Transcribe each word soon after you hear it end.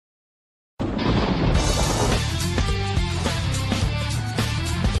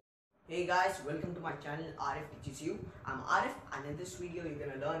Hey guys, welcome to my channel RF Teaches You. I'm Arif, and in this video you're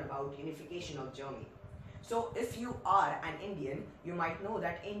going to learn about unification of Germany. So if you are an Indian, you might know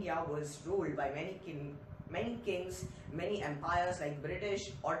that India was ruled by many kings, many empires like British,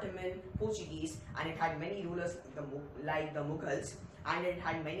 Ottoman, Portuguese, and it had many rulers like the Mughals, and it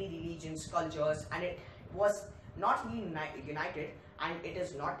had many religions, cultures, and it was not really united, and it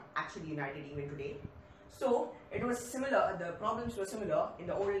is not actually united even today. So it was similar, the problems were similar in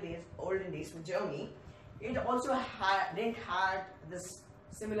the olden days with Germany. It also didn't have this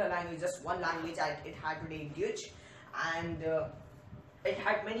similar language, just one language it had today, Deutsch, and it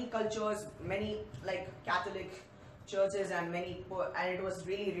had many cultures, many like Catholic churches, and and it was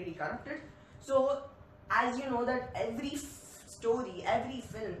really corrupted. So as you know that every story, every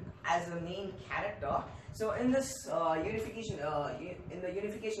film has a main character. So in this in the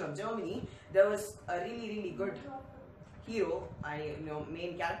unification of Germany, there was a really good hero,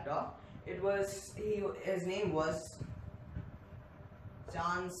 main character. His name was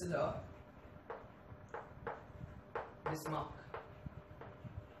Chancellor Bismarck.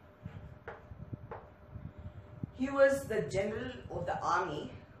 He was the general of the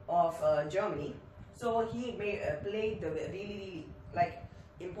army of Germany. So he played the really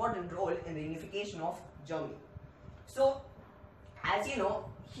important role in the unification of Germany. So as you know,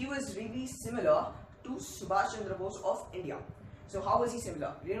 he was really similar to Subhash Chandra Bose of India. So how was he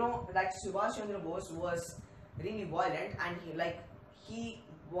similar? You know, like Subhash Chandra Bose was really violent, and he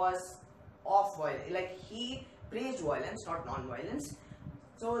was off violence, like he praised violence, not non-violence.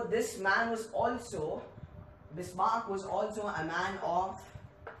 So this man was also, Bismarck was also a man of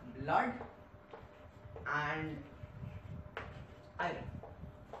blood and iron.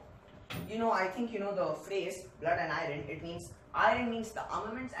 I think you know the phrase blood and iron. It means, iron means the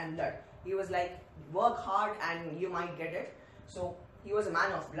armaments, and blood. He was like, work hard and you might get it. So he was a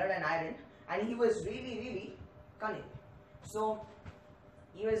man of blood and iron, and he was really cunning. So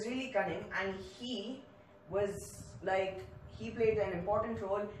he was really cunning, and he played an important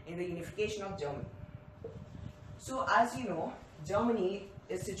role in the unification of Germany. So as you know, Germany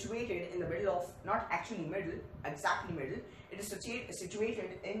is situated in the middle of, not actually middle, exactly middle. It is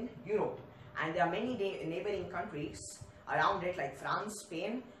situated in Europe, and there are many neighboring countries around it like France,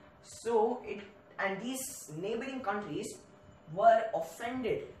 Spain. So these neighboring countries were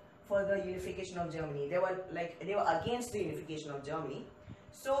offended for the unification of Germany. They were against the unification of Germany.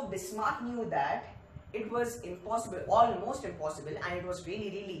 So Bismarck knew that it was impossible, almost impossible, and it was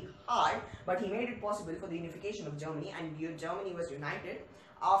really hard, but he made it possible for the unification of Germany, and Germany was united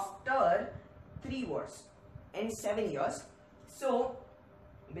after 3 wars in 7 years. So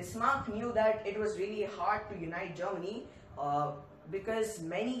Bismarck knew that it was really hard to unite Germany because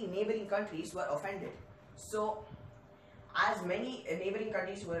many neighboring countries were offended. So as many neighboring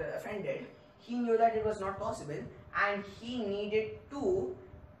countries were offended, he knew that it was not possible, and he needed to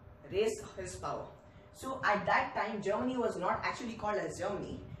raise his power. So at that time, Germany was not actually called as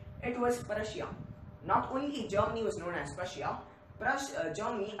Germany, it was Prussia. Not only Germany was known as Prussia,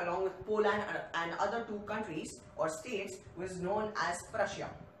 Germany along with Poland and other 2 countries or states was known as Prussia.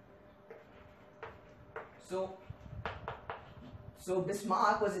 So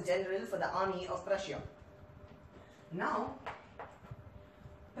Bismarck was a general for the army of Prussia. Now,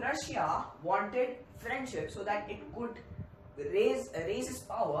 Prussia wanted friendship so that it could raise its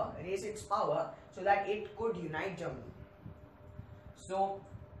power so that it could unite Germany. So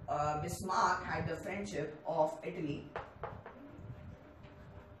Bismarck had the friendship of Italy,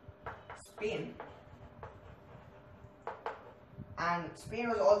 Spain, and Spain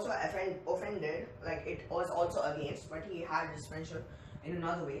was also offended, like it was also against, but he had this friendship in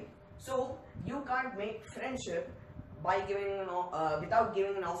another way. So you can't make friendship by without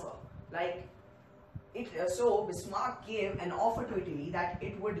giving an offer. So Bismarck gave an offer to Italy that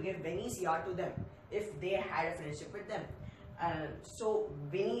it would give Venetia to them if they had a friendship with them. So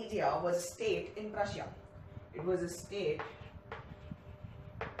Venetia was a state in Prussia. It was a state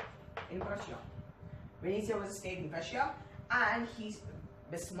in Prussia. Venetia was a state in Prussia, and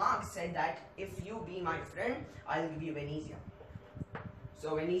Bismarck said that if you be my friend, I'll give you Venetia.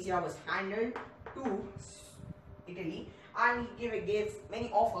 So Venetia was handed to Italy, and he gave many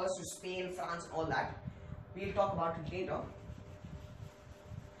offers to Spain, France, and all that. We'll talk about it later.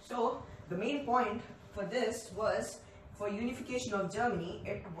 So the main point for this was, for unification of Germany,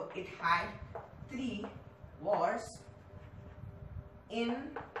 it had 3 wars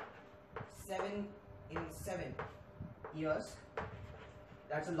in 7 years.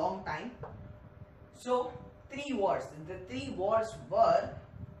 That's a long time. So 3 wars. The 3 wars were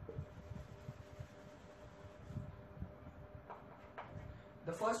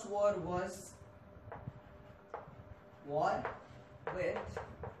The first war was war with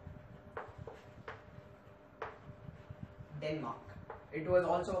Denmark. It was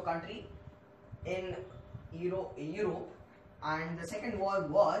also a country in Europe, and the second war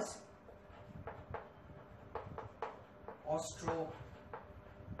was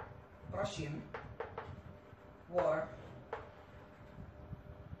Austro-Prussian War,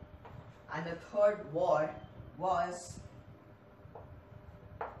 and the third war was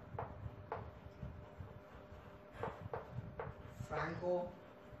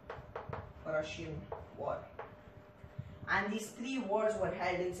Franco-Prussian War. And these three wars were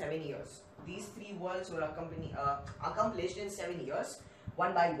held in 7 years. These three wars were accomplished in 7 years,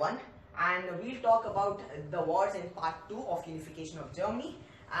 one by one. And we'll talk about the wars in part 2 of Unification of Germany.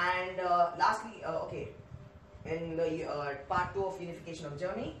 And lastly, in the part 2 of Unification of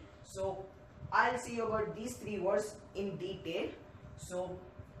Germany. So I'll see you about these three wars in detail. So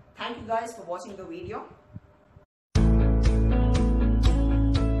thank you guys for watching the video.